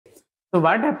So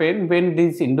what happened when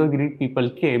these Indo-Greek people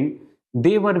came?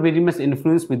 They were very much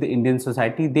influenced with the Indian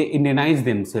society. They Indianized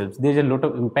themselves. There's a lot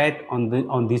of impact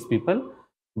on these people.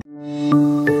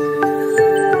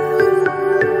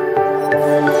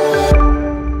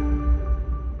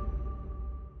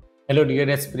 Hello dear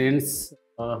aspirants,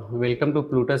 welcome to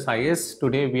Plutus IAS.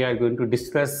 Today we are going to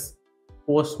discuss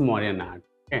Post-Mauryan art.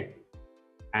 Okay,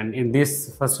 and in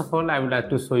this, first of all, I would like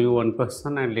to show you one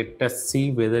question and let us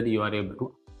see whether you are able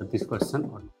to answer this question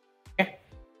or not. Okay,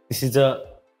 this is a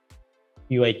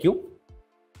UIQ.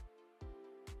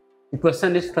 The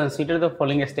question is, consider the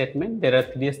following statement. There are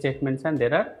 3 statements and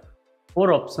there are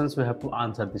 4 options we have to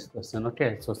answer this question.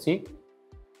 Okay, so see,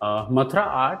 Mathura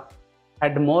art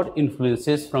had more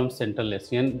influences from Central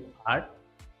Asian art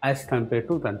as compared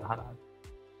to Gandhar art.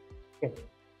 Okay.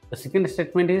 The second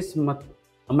statement is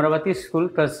Amravati school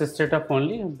consisted of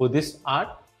only Buddhist art,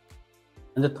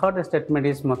 and the third statement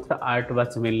is Mathura art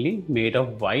was mainly made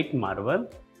of white marble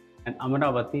and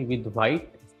Amravati with white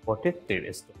spotted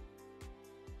red stone.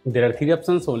 There are 3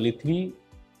 options, only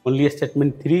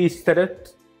statement 3 is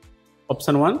correct.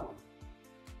 Option 1.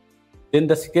 Then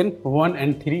the second 1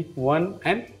 and 3, 1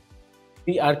 and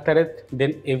 3 are correct,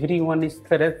 then everyone is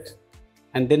correct,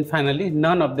 and then finally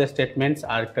none of the statements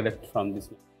are correct from this.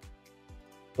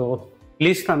 So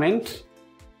please comment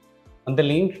on the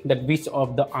link that which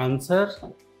of the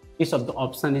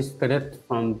option is correct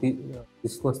from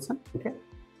this question. Okay,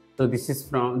 so this is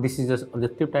just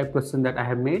objective type question that I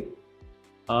have made.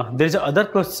 There is another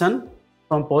question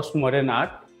from Post-Mauryan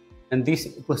art, and this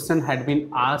question had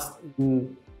been asked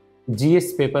in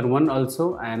GS paper 1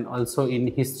 also, and also in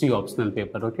history optional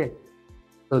paper. Okay,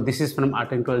 so this is from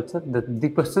art and culture. The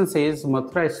question says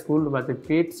Mathura school was a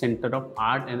great center of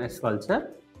art and sculpture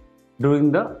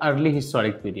during the early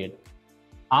historic period.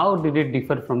 How did it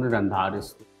differ from the Gandhar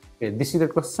school? Okay, this is the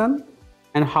question.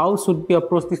 And how should we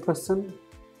approach this question?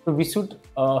 So we should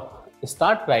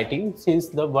start writing, since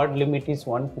the word limit is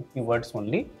 150 words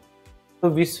only. So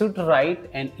we should write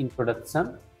an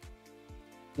introduction.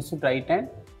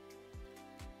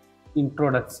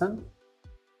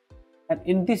 And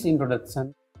in this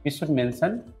introduction we should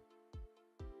mention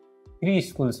 3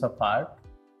 schools of art,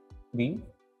 3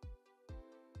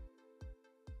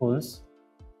 schools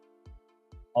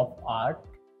of art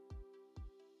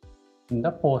in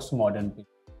the post-modern period.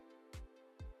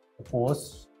 The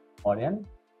post-modern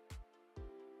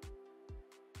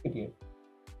period.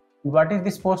 What is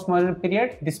this post-modern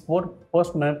period? This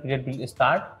post-modern period will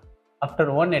start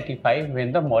after 185,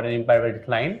 when the Mauryan Empire was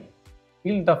declined,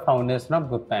 till the foundation of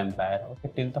Gupta Empire.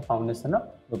 Okay, till the foundation of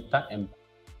Gupta Empire.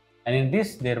 And in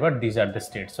this, these are the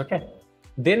states. Okay.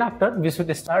 Then after, we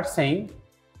should start saying,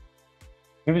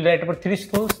 we will write about 3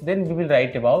 schools, then we will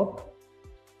write about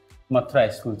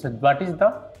Mathura school. So what is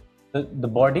the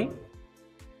body?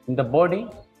 In the body,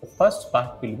 the first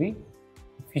part will be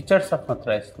features of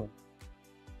Mathura school.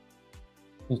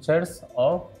 Features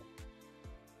of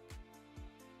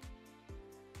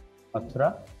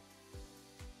Mathura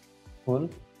school.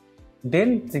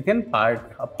 Then second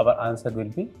part of our answer will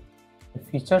be the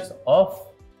features of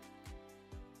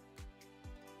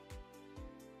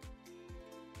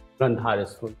Gandhar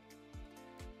school.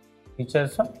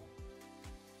 Features of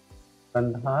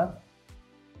Gandhar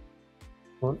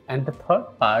school. And the third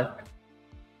part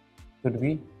would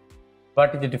be,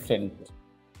 what is the difference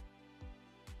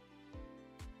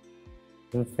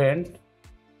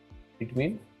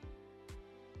between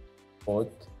both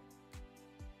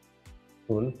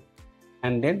school,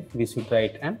 and then we should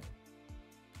write a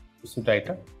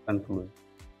conclusion.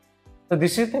 So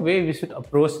this is the way we should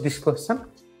approach this question.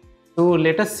 So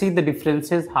let us see the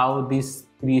differences, how these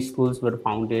 3 schools were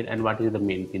founded and what is the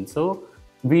main thing. So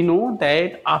we know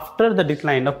that after the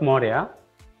decline of Maurya,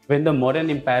 when the Mauryan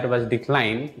Empire was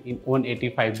declined in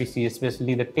 185 BC,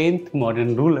 especially the 10th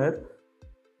Mauryan ruler,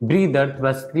 Bridharth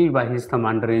was killed by his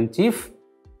commander-in-chief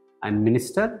and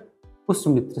minister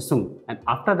Pushmitra Sung, and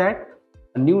after that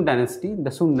a new dynasty,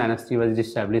 the Sung dynasty, was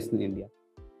established in India.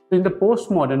 So in the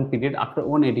post-modern period after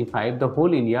 185, the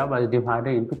whole India was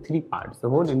divided into 3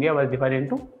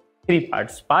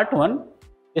 parts. Part 1,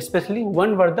 especially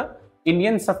 1 were the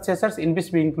Indian successors, in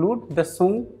which we include the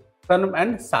Sung, Kanv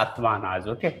and Satavahanas.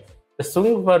 Okay, the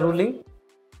Sung were ruling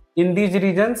in these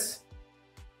regions.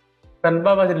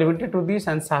 Kanva was limited to this,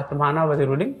 and Satavahana was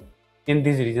ruling in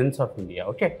these regions of India.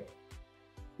 Okay,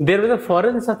 there was a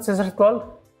foreign successor called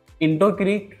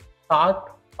Indo-Greek, Sat,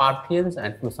 Parthians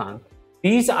and Kushan.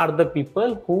 These are the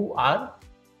people who are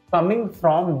coming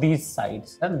from these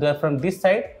sides, and they are from this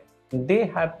side. They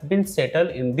have been settled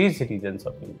in these regions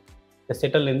of India. They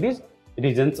settled in these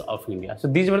regions of India. So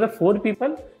these were the 4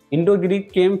 people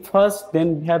Indo-Greek came first,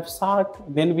 then we have Sark,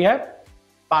 then we have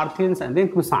Parthians, and then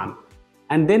Kusan.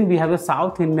 And then we have the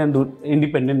South Indian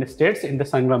independent states in the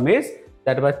Sangram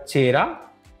that were Chera,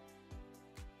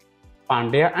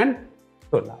 Pandya, and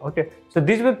Chola. Okay, so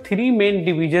these were three main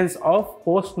divisions of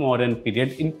post-Mauryan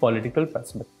period in political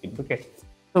perspective. Okay,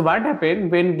 so what happened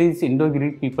when these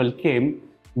Indo-Greek people came?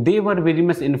 They were very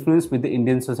much influenced with the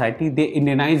Indian society. They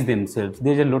Indianized themselves.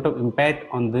 There's a lot of impact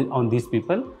on these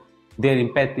people. Their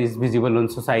impact is visible on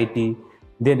society.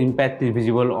 Their impact is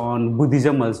visible on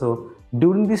Buddhism also.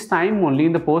 During this time only,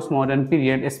 in the post-Mauryan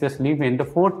period, especially when the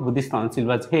 4th Buddhist Council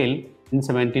was held in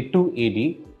 72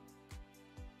 AD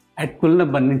at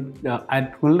Kulnaban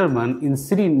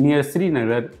near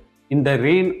Srinagar, in the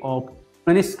reign of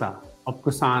Kanishka of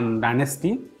Kusan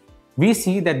dynasty, we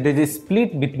see that there is a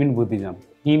split between Buddhism,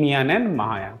 Hinayan and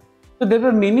Mahayana. So there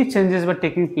were many changes were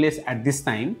taking place at this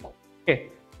time. Okay.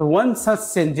 So one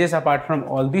such changes apart from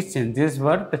all these changes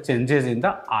were the changes in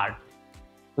the art.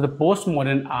 So the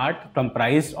post-Mauryan art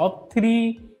comprised of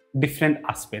three different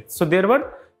aspects. So there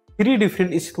were three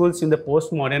different schools in the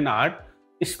post-Mauryan art.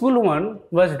 School 1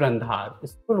 was Gandhar.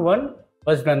 School 1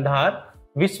 was Gandhar,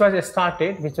 which was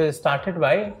started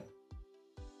by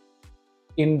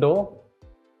Indo-Greek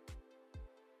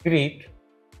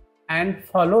and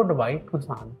followed by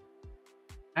Kusan.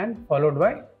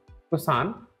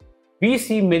 We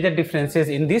see major differences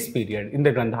in this period in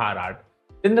the Gandhar art.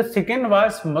 Then the second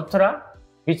was Mathura,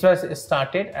 which was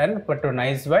started and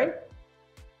patronized by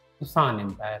Kusan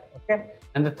Empire. Okay,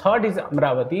 and the third is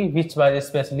Amravati, which was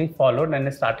especially followed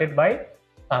and started by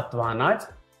Satvana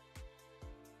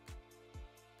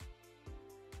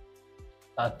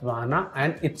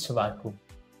and Ichwaku.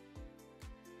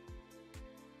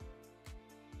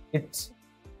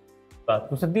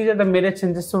 So these are the major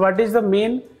changes. So what is the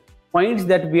main points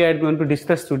that we are going to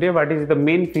discuss today? What is the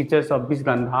main features of this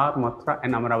Gandhar, Mathura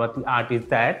and Amravati art is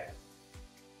that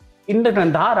in the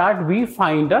Gandhar art we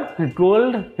find a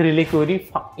gold reliquary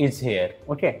is here.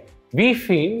 Okay, we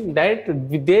feel that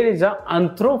there is a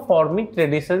anthropomorphic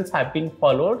traditions have been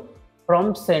followed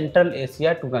from Central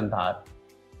Asia to Gandhar.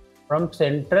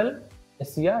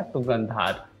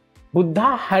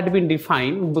 Buddha had been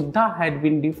defined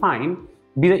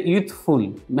be the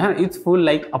youthful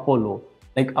like Apollo.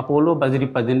 Like Apollo was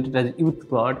represented as youth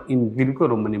god in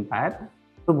Greco-Roman Empire.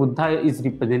 So Buddha is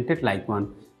represented like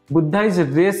one. Buddha is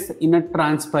dressed in a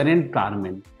transparent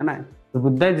garment. So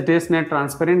Buddha is dressed in a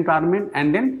transparent garment,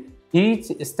 and then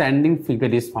his standing figure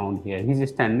is found here. His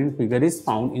standing figure is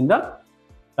found in the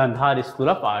Gandhar School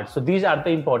of Arts. So these are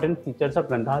the important features of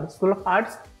Gandhar School of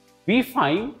Arts. We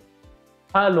find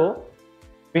halo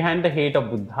behind the head of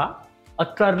Buddha. A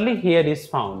curly hair is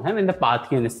found in the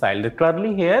Parthian style. The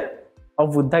curly hair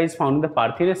of Buddha is found in the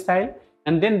Parthian style,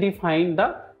 and then we find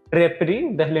the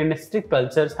drapery, the Hellenistic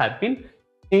cultures have been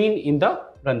seen in the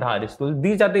Gandhar school.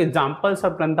 These are the examples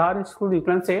of Gandhar school. You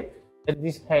can say that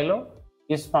this halo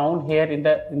is found here in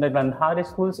the Gandhar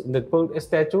schools, in the gold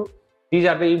statue. These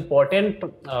are the important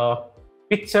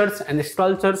pictures and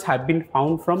sculptures have been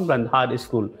found from Gandhar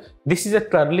school. This is a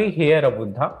curly hair of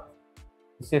Buddha.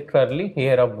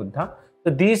 So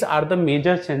these are the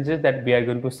major changes that we are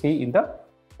going to see in the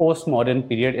post-Mauryan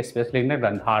period, especially in the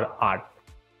Gandhar art.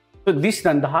 So this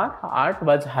Gandhar art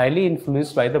was highly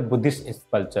influenced by the Buddhist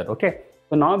culture. Okay,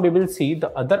 so now we will see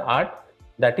the other art,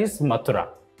 that is Mathura.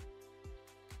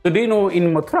 So do you know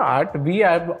in Mathura art we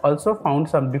have also found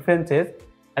some differences,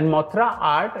 and Mathura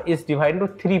art is divided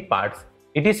into three parts.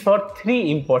 It is for three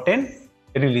important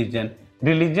religion.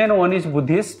 Religion one is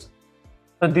Buddhist,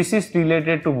 so this is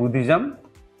related to Buddhism.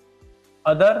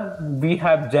 Other we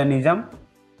have Jainism.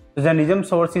 The Jainism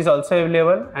source is also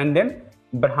available, and then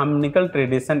Brahmanical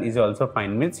tradition is also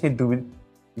fine. Means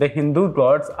the Hindu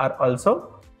gods are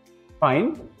also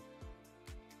fine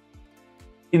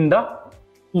in the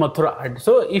Mathura art.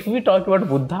 So if we talk about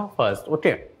Buddha first,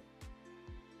 okay,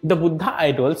 the Buddha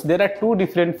idols, there are two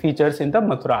different features in the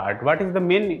Mathura art. What is the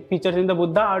main features in the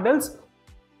Buddha idols?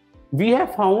 We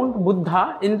have found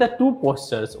Buddha in the two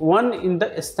postures. One in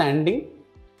the standing,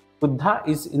 Buddha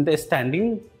is in the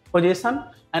standing position,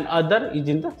 and other is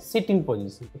in the sitting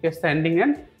position. Okay, standing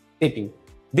and sitting.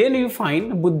 Then you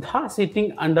find Buddha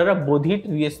sitting under a Bodhi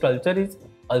tree sculpture is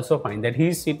also fine. That he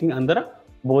is sitting under a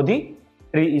Bodhi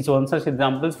tree is one such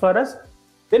examples for us.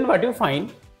 Then what you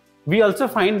find? We also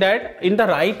find that in the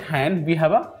right hand we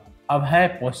have a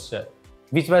Abhay posture,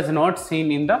 which was not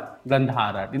seen in the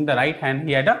Gandhar art. In the right hand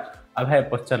he had a Abhay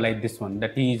posture like this one,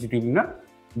 that he is giving a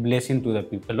blessing to the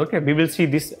people. Okay, we will see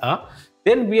this.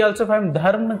 Then we also find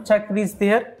Dharma Chakra is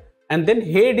there, and then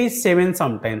head is 7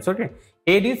 sometimes. Okay,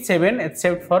 head is 7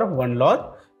 except for one Lord,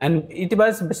 and it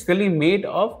was basically made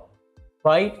of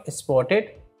white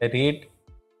spotted red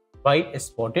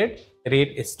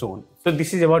stone. So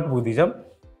this is about Buddhism.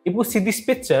 If you see these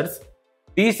pictures,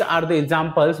 these are the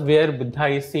examples where Buddha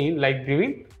is seen like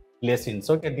giving lessons.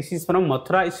 Okay, this is from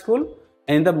Mathura school,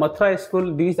 and in the Mathura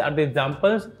school, these are the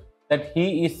examples that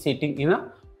he is sitting in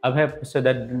a abhay posture,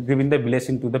 that giving the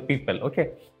blessing to the people.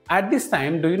 Okay, at this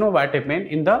time, do you know what happened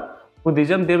in the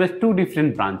Buddhism? There were two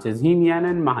different branches, Hinyan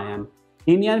and Mahayan.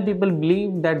 Hinyan people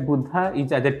believe that Buddha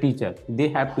is as a teacher; they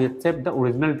have to accept the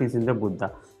original teachings of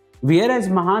Buddha. Whereas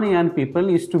Mahanayan people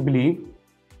used to believe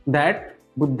that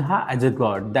Buddha as a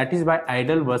god. That is why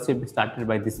idol worship started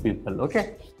by these people.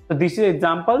 Okay, so these are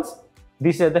examples.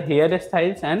 These are the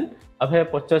hairstyles and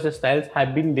abhay posture styles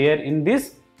have been there in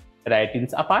these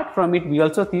writings. Apart from it, we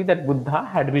also see that Buddha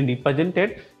had been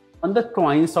represented on the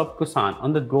coins of Kusan.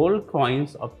 On the gold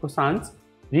coins of Kusans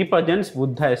represents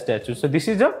Buddha statue. So this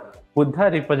is a Buddha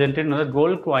represented on the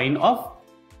gold coin of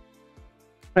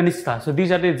Kanishka. So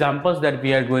these are the examples that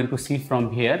we are going to see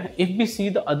from here. If we see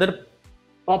the other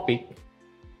topic,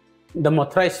 the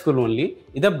Mathura school only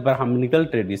is the Brahminical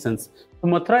traditions. So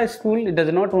Mathura school, it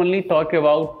does not only talk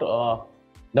about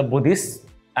the Buddhists,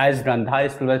 as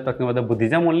Gandha school was talking about the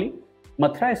Buddhism only.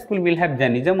 Mathura school will have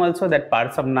Jainism also, that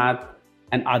Parsavnath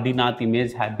and Adinath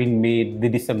image have been made,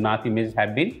 Didisavnath image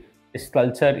have been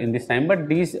sculptured in this time, but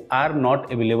these are not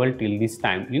available till this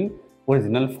time in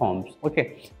original forms.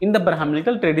 Okay, in the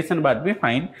Brahminical tradition, what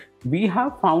we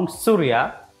have found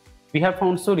Surya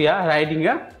riding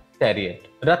a chariot,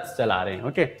 Rath chala rahe hain.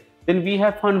 Okay, then we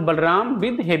have found Balram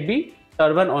with heavy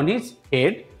turban on his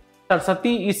head.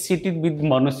 Saraswati is seated with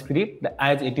manuscript,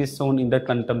 as it is shown in the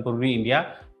contemporary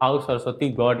India, how Saraswati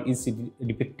god is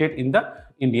depicted in the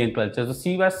Indian culture. So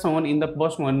she was shown in the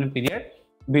post-Mauryan period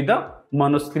with the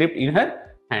manuscript in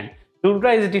her hand.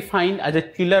 Durga is defined as a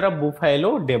killer of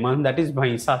buffalo demon, that is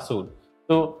Mahisasur.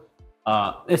 So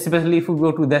especially if you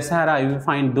go to Dasara, you will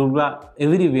find Durga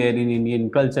everywhere in Indian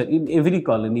culture. In every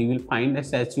colony, you will find a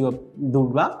statue of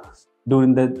Durga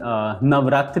during the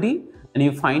Navratri, and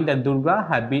you find that Durga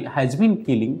had been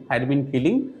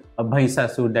killing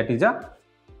Mahisasur, that is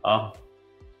a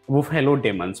buffalo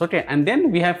demons. Okay, and then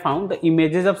we have found the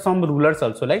images of some rulers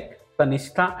also, like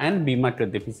Kanishka and Bhima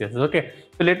Kadiphyses. Okay,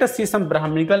 so let us see some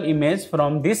Brahminical image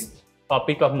from this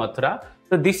topic of Mathura.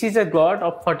 So this is a god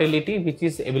of fertility which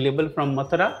is available from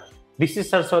Mathura. This is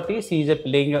Saraswati. She is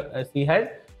she has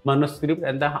manuscript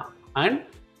and the hand.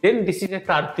 Then this is a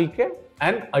Kartikeya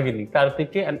and Agni.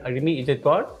 Kartikeya and Agni is a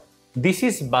god. This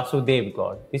is Vasudev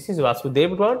god. This is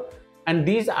Vasudev god, and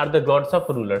these are the gods of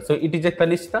rulers. So it is a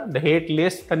Kanishka, the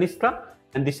headless Kanishka,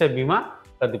 and this is Bhima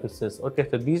Kadiphyses. Okay,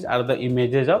 so these are the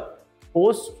images of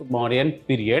post-Mauryan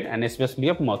period and especially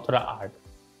of Mathura art.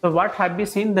 So what have we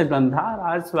seen? The Gandhar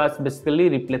art was basically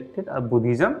reflected of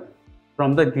Buddhism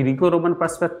from the Greco-Roman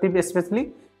perspective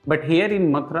especially. But here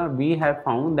in Mathura, we have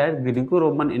found that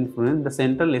Greco-Roman influence, the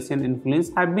Central Asian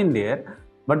influence have been there,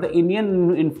 but the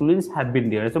Indian influence have been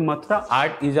there. So Mathura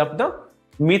art is of the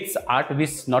myths art,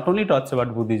 which not only talks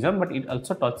about Buddhism, but it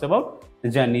also talks about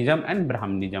Jainism and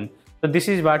Brahmanism. So this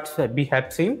is what we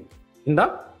have seen in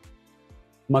the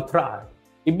Mathura art.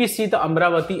 If we see the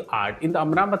Amravati art, in the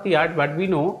Amravati art, what we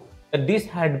know that this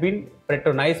had been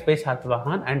patronized by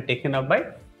Satavahan and taken up by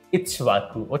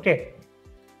Ichwatu. Okay,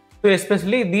 so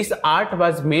especially this art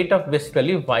was made of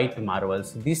basically white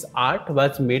marbles. This art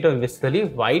was made of basically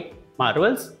white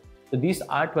marbles. So this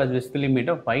art was basically made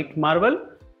of white marble.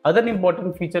 Other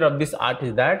important feature of this art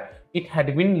is that it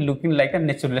had been looking like a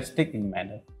naturalistic in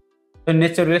manner. The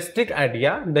naturalistic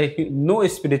idea, no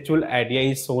spiritual idea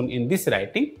is shown in this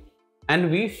writing, and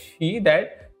we see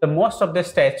that the most of the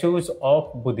statues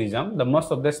of Buddhism, the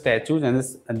most of the statues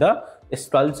and the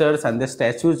sculptures and the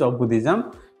statues of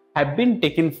Buddhism have been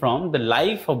taken from the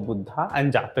life of Buddha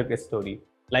and Jatak story.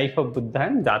 Life of Buddha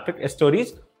and Jatak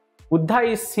stories. Buddha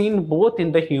is seen both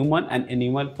in the human and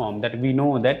animal form. That we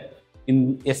know that,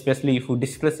 especially if you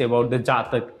discuss about the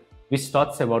Jatak, which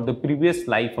talks about the previous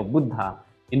life of Buddha,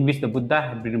 in which the Buddha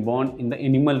had been born in the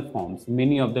animal forms.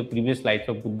 Many of the previous lives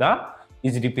of Buddha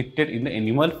is depicted in the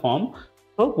animal form.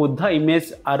 So Buddha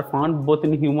images are found both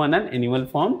in human and animal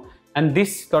form, and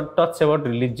this talks about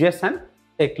religious and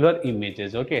secular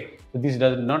images. Okay, so this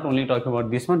does not only talk about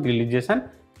this one, religious and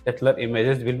secular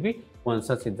images will be one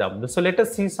such example. So let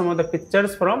us see some of the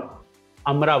pictures from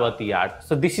Amravati art.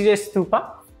 So this is a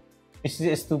stupa. This is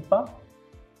a stupa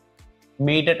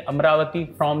made at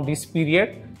Amravati from this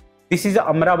period. This is the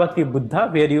Amravati Buddha,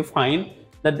 where you find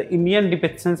that the Indian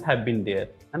depictions have been there.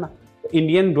 The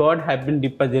Indian god have been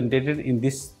represented in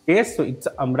this case. So it's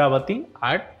Amravati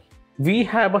art. We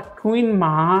have a twin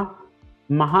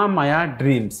Mahamaya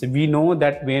dreams. We know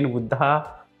that when Buddha,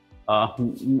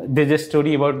 there's a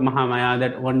story about Mahamaya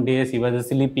that one day she was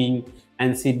sleeping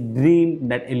and she dreamed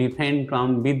that elephant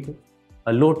come with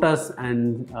a lotus,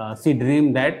 and she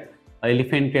dreamed that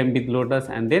elephant came with lotus,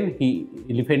 and then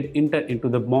elephant entered into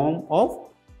the womb of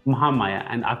Mahamaya,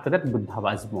 and after that Buddha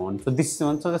was born. So this is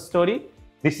also the story.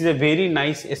 This is a very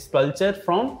nice sculpture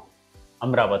from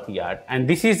Amravati art, and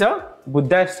this is a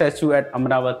Buddha statue at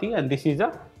Amravati, and this is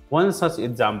a one such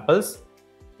examples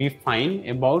we find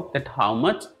about that how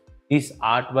much this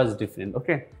art was different.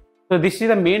 Okay, so this is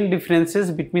the main differences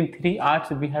between three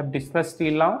arts we have discussed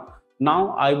till now.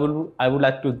 Now I would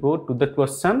like to go to the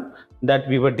question that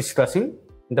we were discussing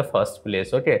in the first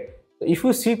place. Okay, so if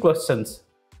you see questions,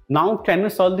 now can we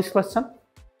solve this question?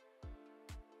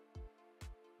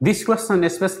 This question,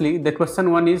 especially the question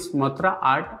one, is Mathura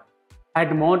art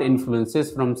had more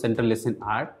influences from Central Asian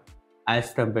art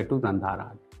as compared to Gandhar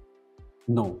art.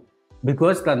 No,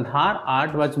 because Gandhar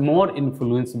art was more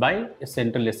influenced by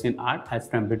Central Asian art as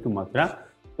compared to Mathura.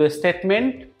 So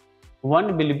statement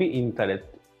 1 will be incorrect.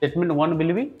 Statement 1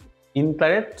 will be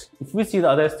incorrect. If we see the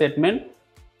other statement,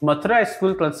 Mathura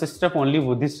school consists of only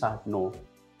Buddhist art. No,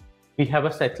 we have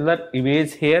a secular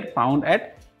image here found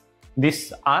at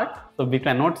this art, so we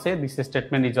cannot say this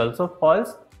statement is also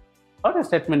false. Our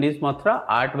statement is Mathura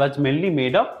art was mainly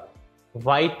made of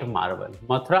white marble.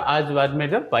 Mathura art was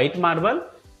made of white marble,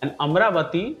 and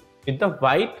Amravati with the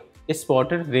white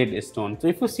spotted red stone. So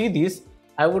if you see this,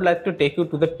 I would like to take you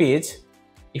to the page.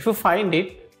 If you find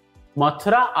it,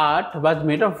 Mathura art was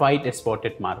made of white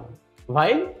spotted marble,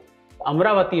 while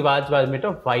Amravati was made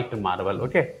of white marble.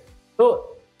 Okay,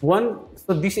 so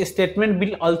this statement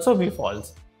will also be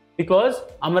false, because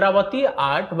Amravati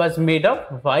art was made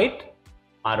of white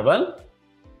marble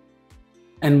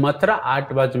and Mathura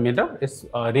art was made of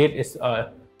red,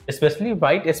 especially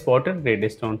white spotted red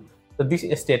stone. So this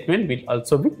statement will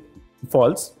also be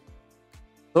false.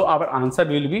 So our answer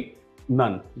will be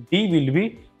none. D will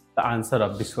be the answer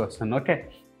of this question. Okay,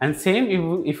 and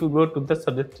same if you go to the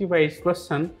subjective wise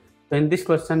question, so in this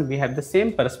question we have the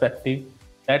same perspective,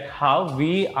 that how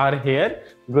we are here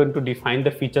going to define the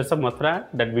features of Mathura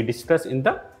that we discussed in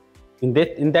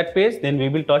that page. Then we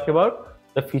will talk about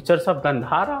the features of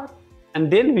Gandhar art,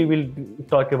 and then we will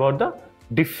talk about the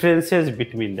differences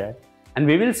between that. And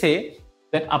we will say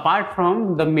that apart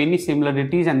from the many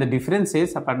similarities and the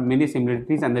differences,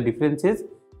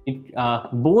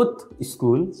 both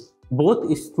school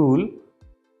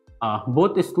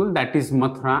that is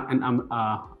Mathura and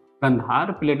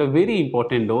Gandhar played a very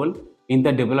important role in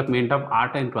the development of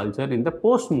art and culture in the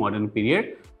post-modern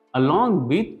period along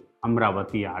with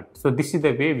Amravati art. So this is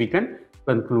the way we can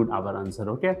conclude our answer.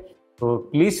 Okay, so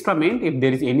please comment if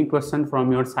there is any question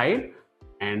from your side,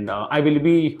 and I will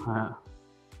be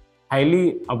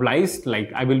highly obliged,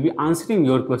 like I will be answering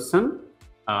your question.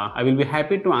 I will be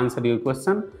happy to answer your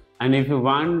question. And if you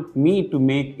want me to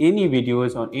make any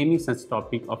videos on any such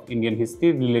topic of Indian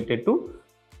history related to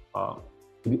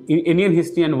Indian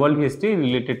history and world history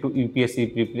related to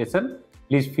UPSC preparation,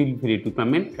 please feel free to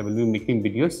comment. I will be making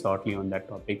videos shortly on that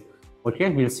topic. Okay,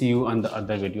 we'll see you on the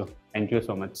other video. Thank you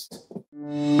so much.